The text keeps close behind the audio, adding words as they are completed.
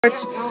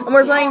And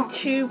we're playing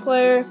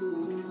 2-player,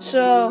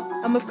 so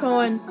I'm with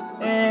Coen,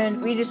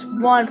 and we just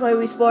want to play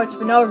Wii Sports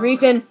for no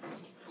reason.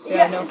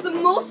 Yeah, it's the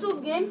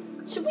Mosul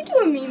game. Should we do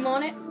a meme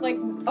on it, like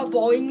a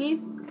bowling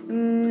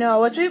meme?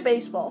 No, let's do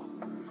baseball.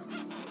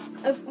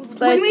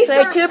 Play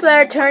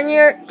 2-player. Turn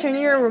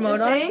your remote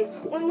on.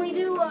 When we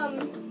do a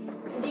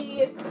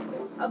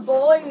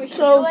bowling, we should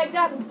do like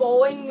that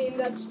bowling meme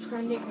that's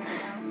trending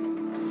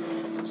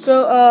right now.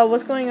 So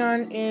what's going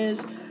on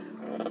is.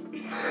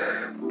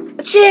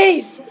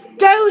 Jeez!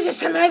 Those are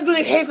some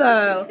ugly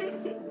people!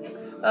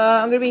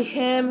 I'm gonna be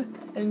him,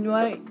 and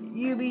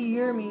you be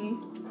your me.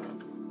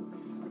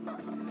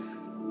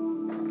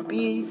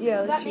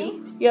 Is that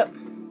me? Yep.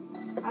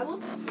 I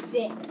look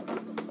sick.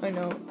 I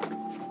know.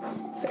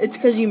 It's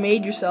because you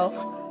made yourself.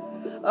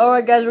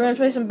 Alright guys, we're gonna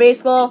play some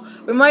baseball.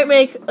 We might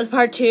make a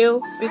part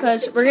 2,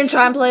 because we're gonna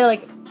try and play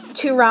like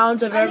 2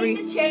 rounds of every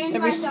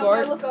sport.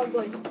 I look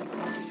ugly.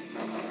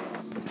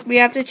 We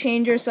have to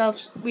change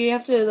ourselves. We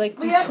have to do 2 rounds.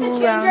 We have to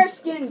change our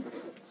skins.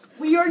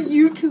 We are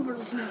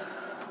YouTubers now.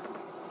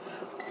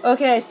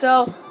 Okay,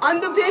 so I'm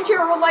the pitcher,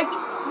 like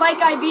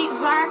I beat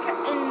Zach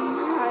in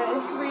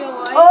real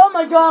life. Oh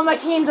my god, my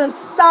team's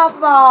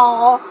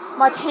unstoppable.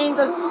 My team's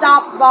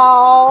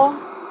unstoppable.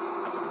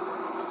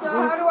 So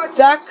how do I?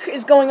 Zach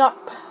is going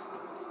up.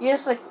 You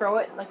just throw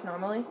it like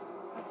normally.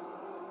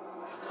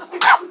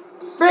 Ow!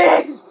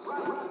 Frig!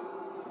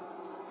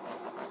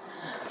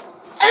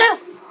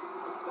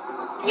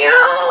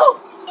 No!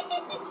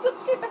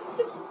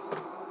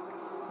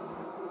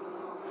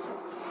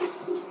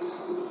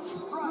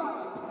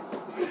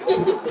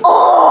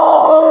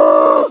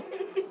 Oh!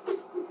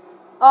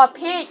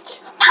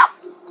 Pitch! Ow!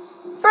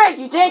 Frick,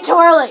 you did it too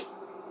early!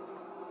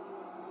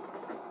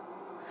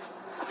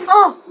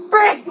 Oh,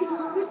 frick!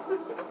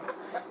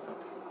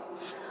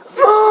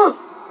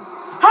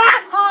 Ha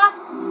ha!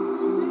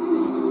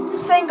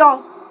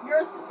 Single.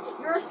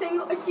 You're a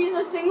single. She's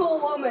a single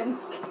woman.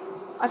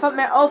 I thought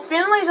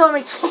Finley's on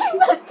my team.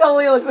 That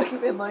totally looked like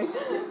Finley.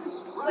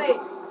 Wait,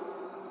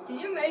 did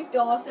you make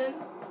Dawson?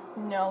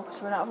 No,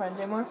 because we're not friends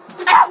anymore.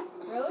 Ow!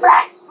 Really?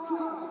 Right.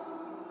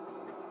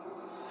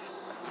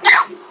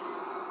 Ow!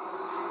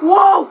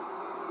 Whoa!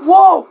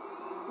 Whoa!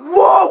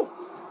 Whoa!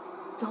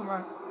 Don't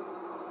run.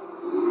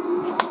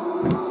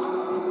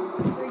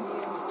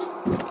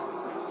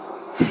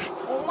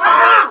 Oh my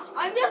God!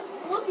 I'm just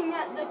looking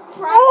at the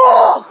crap.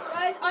 Oh!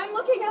 Guys, I'm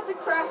looking at the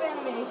crap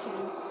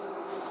animations.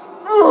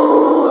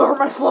 Oh, hurt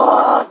my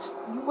foot.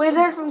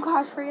 Wizard from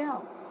Clash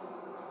Royale.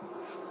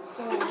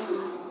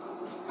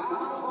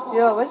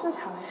 Yo, what's this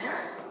happening?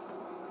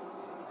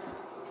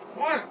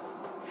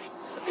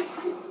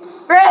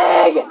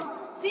 Frig!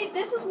 See,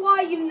 this is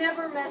why you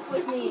never mess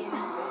with me.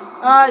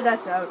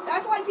 That's out.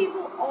 That's why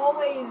people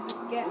always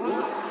get me.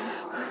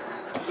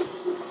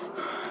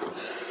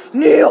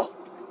 Neil!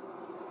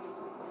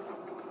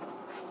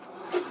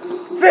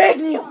 Frig,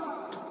 Neil!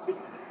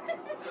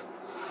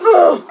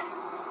 No!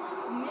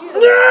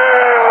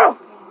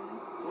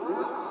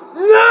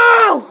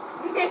 No!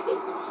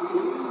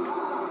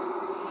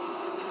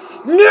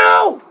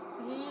 No!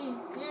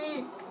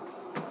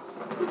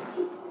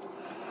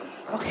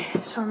 Okay,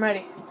 so I'm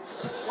ready.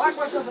 Whack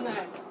myself in the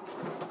head.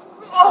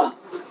 Oh!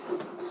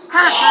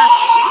 Ha ha!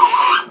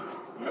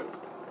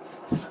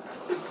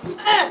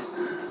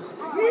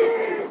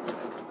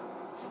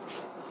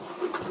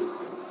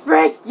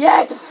 Frig,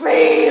 yeah, to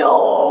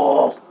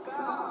feel!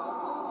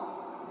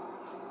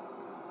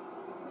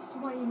 This is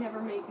why you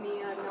never make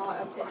me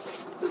not a pitcher.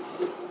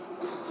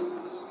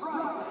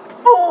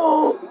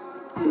 Oh!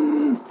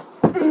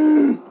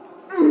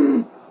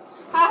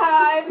 Haha, I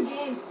have a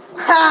game.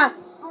 Ha!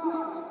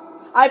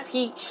 I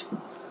peach.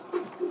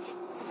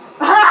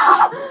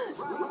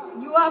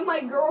 You have my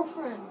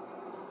girlfriend.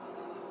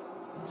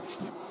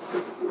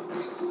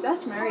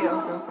 That's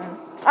Mario's girlfriend.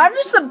 I'm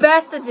just the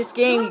best at this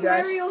game, you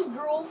guys. Mario's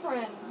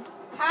girlfriend.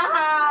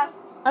 Haha.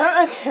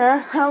 I don't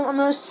care. I'm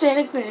not a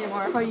Sonic fan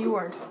anymore. I thought you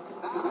weren't.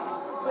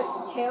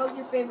 But Tails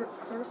your favorite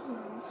person?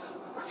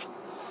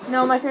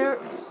 No, my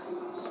favorite.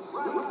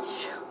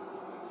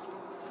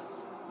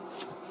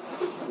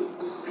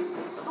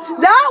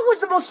 That was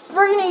the most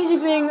freaking easy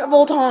thing of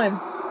all time.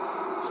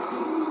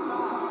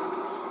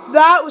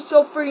 That was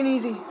so freaking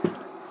easy.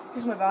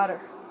 Here's my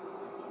batter.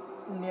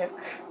 Nick.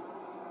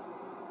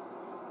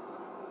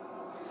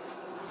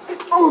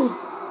 Oh!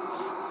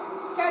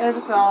 That's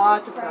a foul.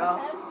 That's a foul.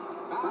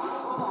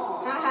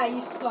 Haha,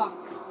 you suck.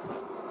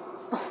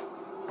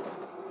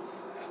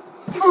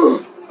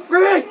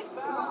 Frick!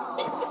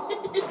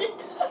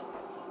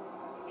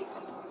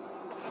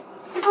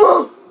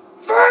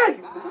 Frick!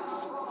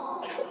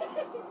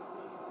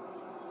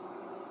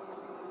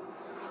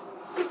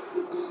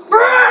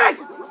 Frick!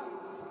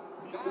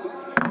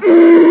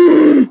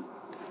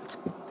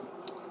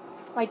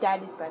 My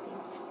dad is betting.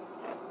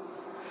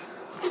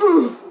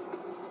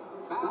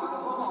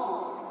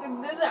 If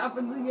this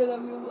happens again,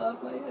 I'm gonna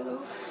laugh my head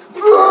off.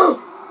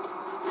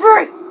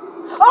 Frick!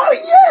 Oh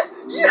yeah!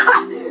 You're a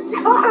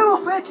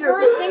horrible pitcher!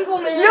 You're a single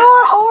man.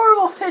 You're a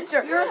horrible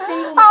pitcher! You're a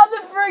single man. How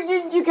the frick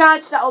did you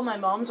catch that? Oh, my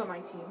mom's on my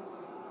team.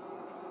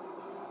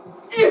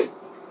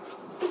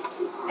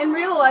 In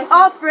real life.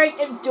 Oh, freak!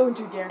 Don't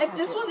you dare. If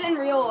this was in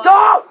real life.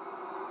 Don't!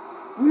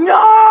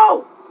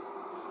 No!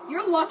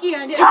 You're lucky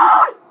I didn't.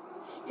 Don't!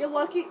 You're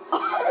lucky. Oh,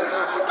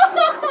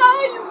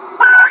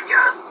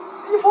 yes!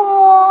 In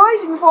your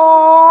face! In your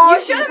face! You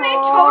should have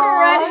made Toad a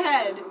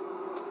redhead.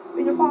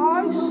 In your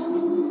face!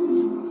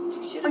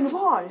 In your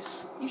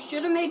face! You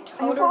should have made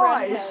Toad a In your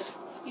redhead. face!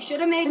 You should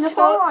have made In your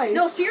Toad. face.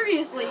 No,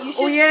 seriously, you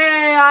should. Oh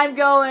yeah, I'm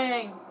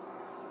going.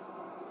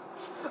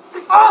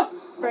 Oh!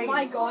 Oh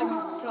my god,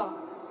 you suck.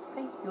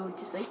 Thank you,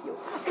 just thank you.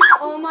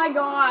 Oh my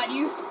god,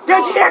 you suck.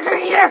 Get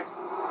here!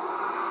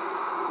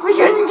 We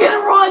couldn't get a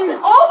run!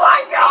 Oh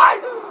my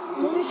god!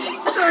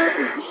 She's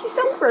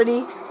so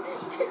pretty.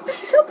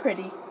 She's so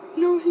pretty.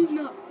 No, she's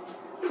not.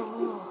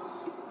 Oh.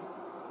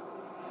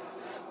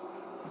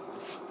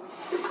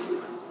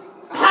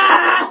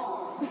 Ha!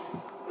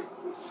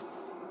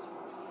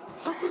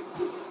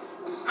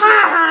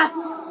 Ha!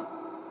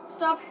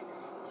 Stop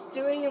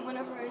doing it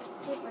whenever I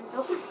hit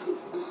myself.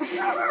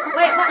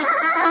 Wait,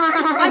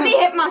 let me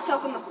hit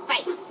myself in the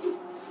face.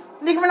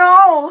 Nicki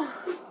Minaj!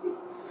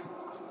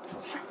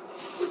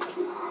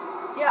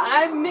 Yeah,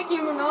 I'm Nicki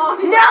Minaj.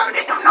 No,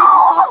 Nicki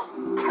Minaj!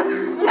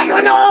 Nicki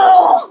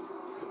Minaj!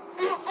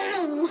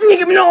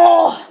 Nicki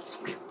Minaj!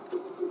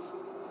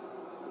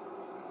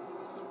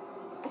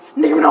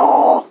 Nicki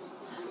Minaj!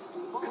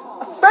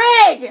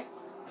 Frig!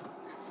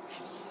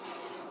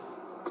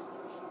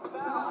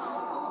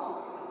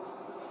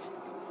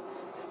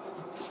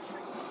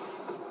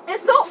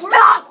 It's not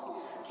Stop!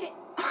 working.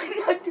 Okay, I'm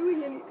not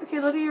doing anything. Okay,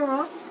 look at your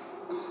remote.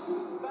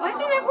 Why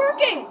isn't it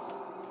working?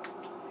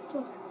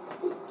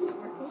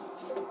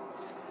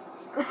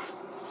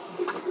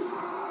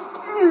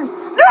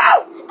 No!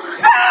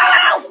 No!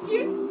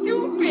 You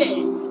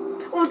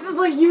stupid. Well, it's just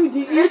like you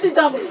did. You did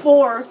that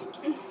before.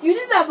 You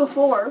did that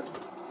before.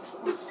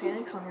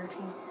 Sonic's on your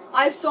team.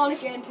 I have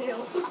Sonic and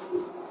Tails.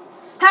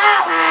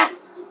 Ha ha!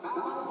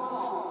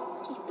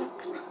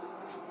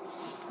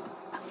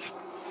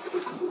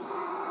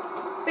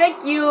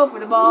 Thank you for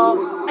the ball.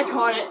 I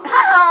caught it.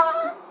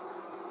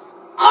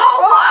 Oh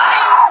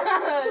my!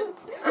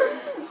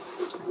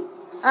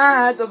 I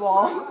had the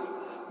ball.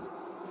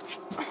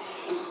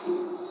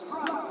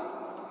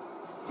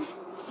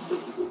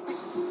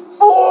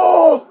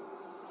 Oh!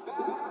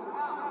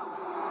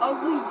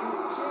 Ugly.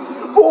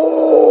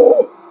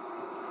 Oh!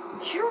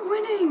 You're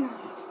winning.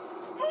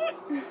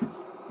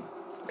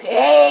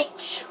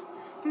 Bitch!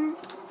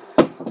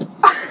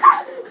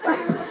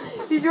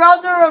 You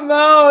dropped the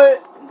remote.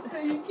 So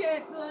you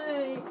can't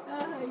play.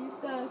 You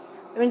suck.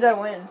 That means I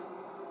win.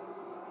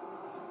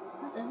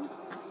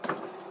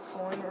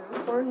 Going or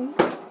recording.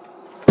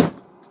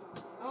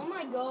 Oh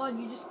my god,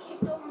 you just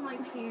kicked over my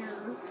chair.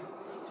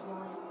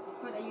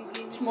 What are you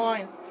giving? It's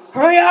mine.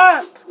 Hurry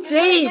up! You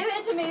Jeez! gave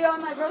it to me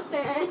on my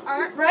birthday,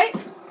 right?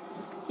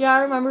 Yeah,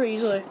 I remember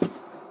easily.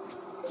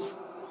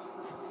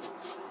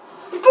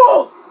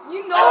 Oh!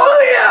 You know. Oh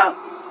yeah!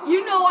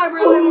 You know I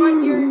really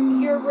want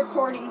your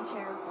recording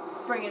chair.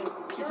 Friggin'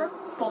 piece of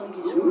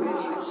funky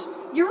screws.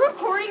 Your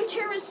recording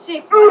chair is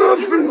sick. Why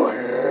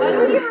Why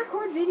don't you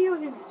record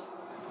videos in it?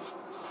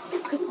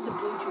 Because it's the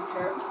Bluetooth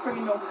chair.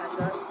 Friggin' don't catch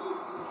that.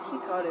 He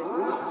caught it.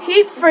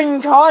 He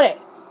friggin' caught it.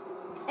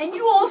 And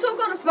you also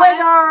got a file.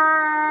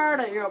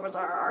 Wizard! You're a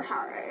wizard.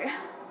 Hurry.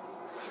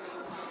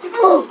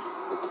 Oh!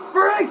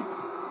 Frig!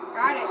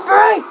 Got it.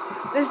 Frig!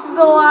 This is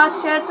the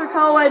last chance for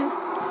Coen.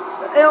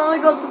 It only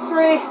goes to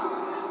 3.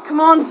 Come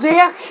on,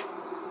 Zach.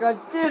 You gotta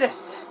do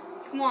this.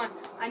 Come on,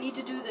 I need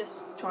to do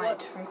this.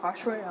 Giant from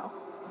Clash Royale.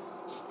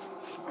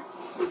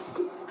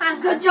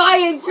 The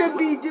giant should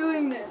be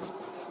doing this.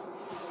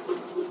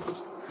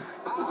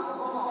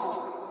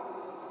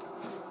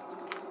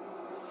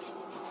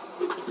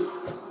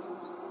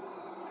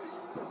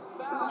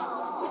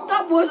 If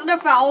that wasn't a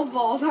foul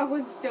ball, that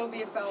would still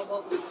be a foul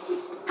ball.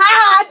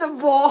 Ha! The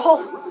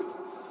ball!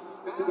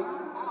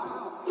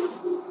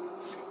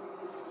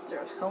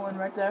 There's Coen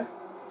right there.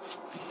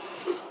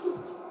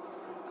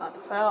 Not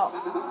the foul.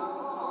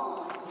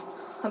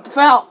 Not the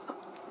foul.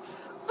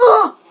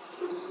 Ugh!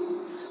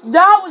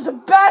 That was the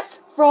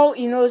best throw.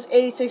 You know it's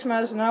 86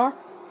 miles an hour.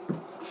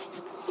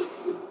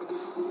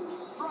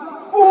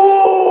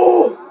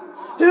 Ooh!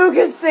 Who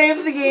can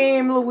save the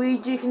game?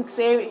 Luigi can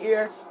save it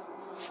here.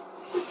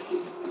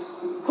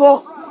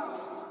 Cool.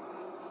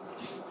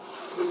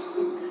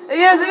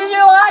 Yes, this is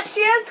your last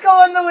chance,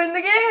 Coen, to win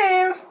the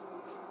game.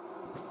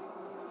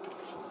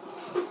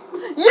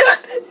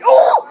 Yes!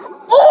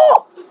 Oh!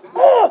 Oh!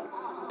 Oh!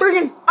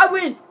 Friggin'! I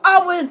win! I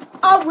win!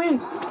 I win!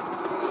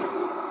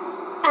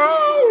 I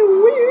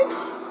win!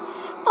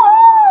 I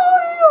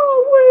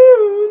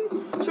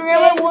win! So we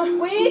have like one.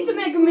 We need to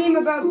make a meme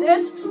about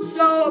this.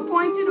 So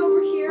point it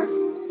over here.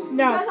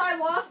 No. Because I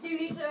lost,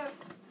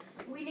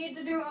 we need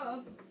to do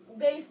a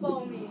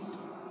baseball meme.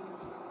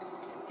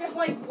 Just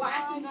like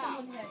whacking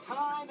someone's head.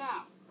 Time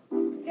out.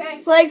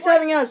 Okay. Playing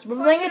something else. We're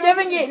playing a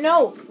different game.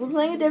 No, we're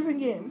playing a different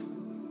game.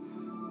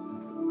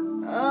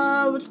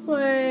 Let's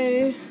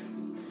play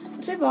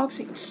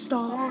boxing.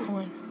 Stop,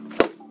 Coen.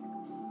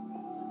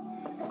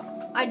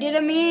 I did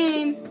a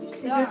meme.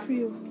 Good for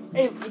you.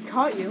 It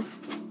caught you.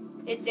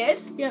 It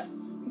did? Yeah.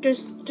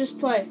 Just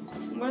play.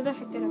 Where the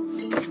heck did it?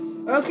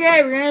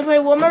 Okay, we're gonna play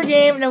one more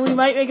game, and then we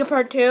might make a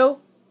part 2.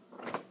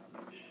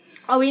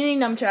 Oh, we need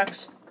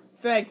nunchucks.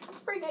 Fig.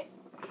 Bring it.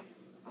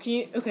 Can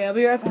you? Okay, I'll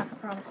be right back. I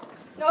promise.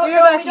 No, we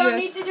don't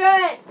need to do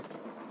it.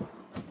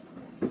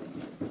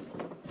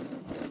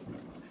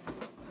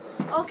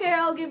 Okay,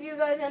 I'll give you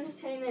guys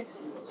entertainment.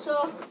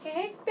 So,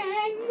 head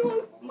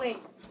bang.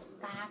 Wait.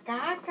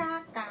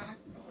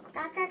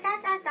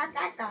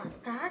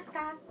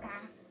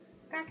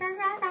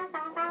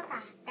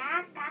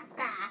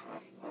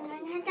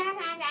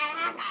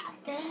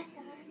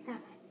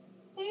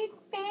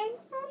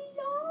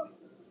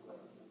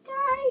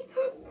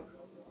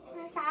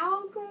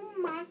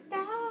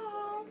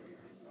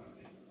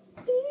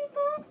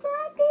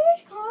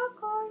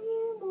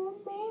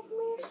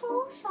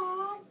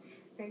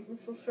 Make me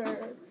so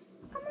sad.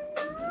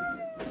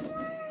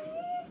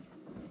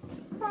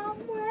 From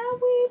where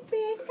we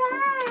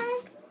began.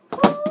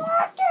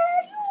 What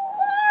did you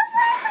want?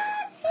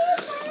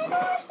 When I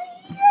see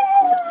you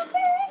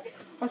again.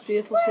 That's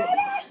beautiful singing.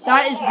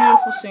 That is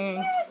beautiful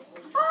singing.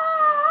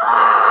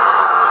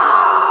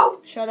 Oh!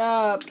 Shut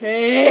up,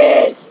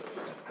 please.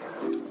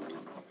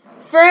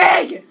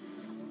 Frig!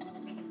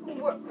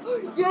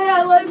 Yeah,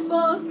 I like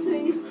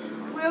boxing.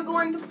 We're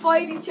going to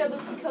fight each other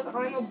because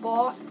I'm a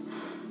boss.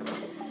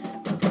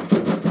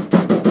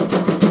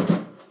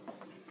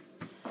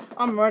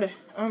 I'm ready.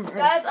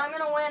 Guys, I'm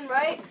gonna win,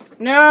 right?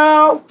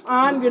 No,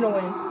 I'm gonna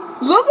win.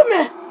 Look at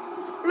me.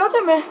 Look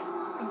at me.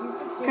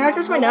 Can I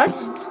touch my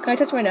nuts? Can I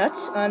touch my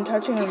nuts? I'm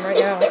touching them right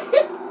now.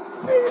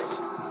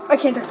 I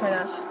can't touch my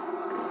nuts.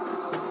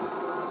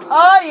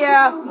 Oh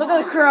yeah, look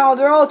at the crowd.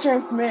 They're all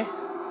cheering for me.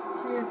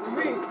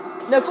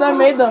 No, because I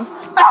made them.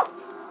 Ow!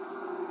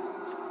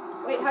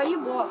 Wait, how do you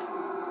block?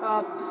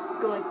 Just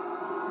go like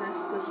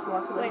this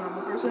block with a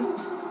normal person.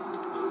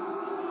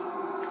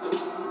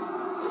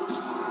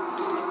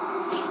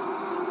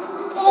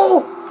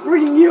 Oh!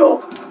 Freaking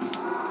you!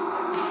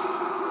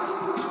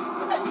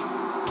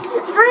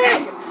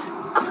 Frig!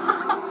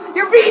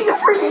 You're beating the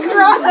freaking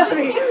crap out of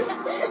me!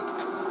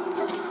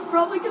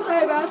 Probably because I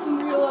have abs in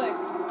real life.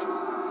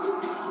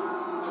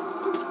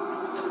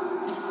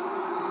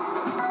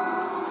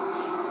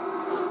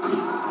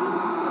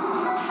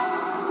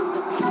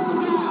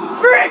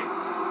 Frig!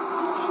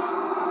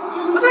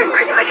 What do I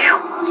do?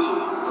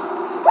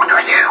 What do I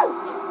do?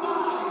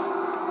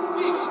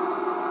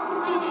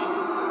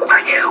 What do I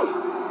do?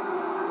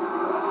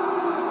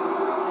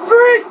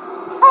 Frig!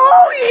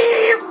 Oh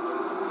yeah!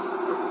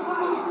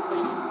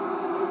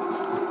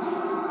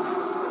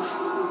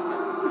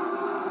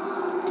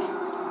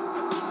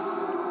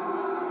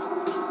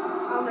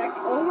 I'm like,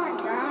 oh my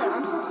god,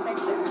 I'm so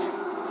sexy.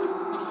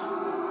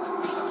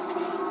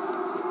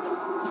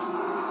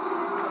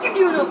 Give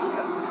you an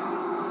uppercut.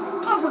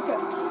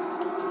 Uppercut.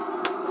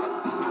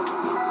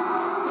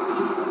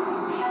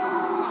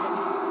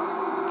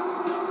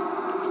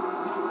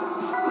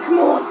 Come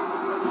on!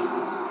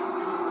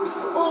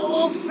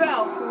 Oh,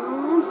 Falcon.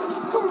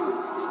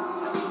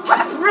 How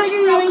the frig are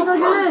you doing so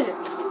good?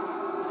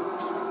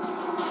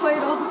 Play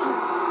it all the time.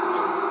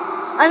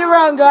 End the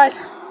round, guys.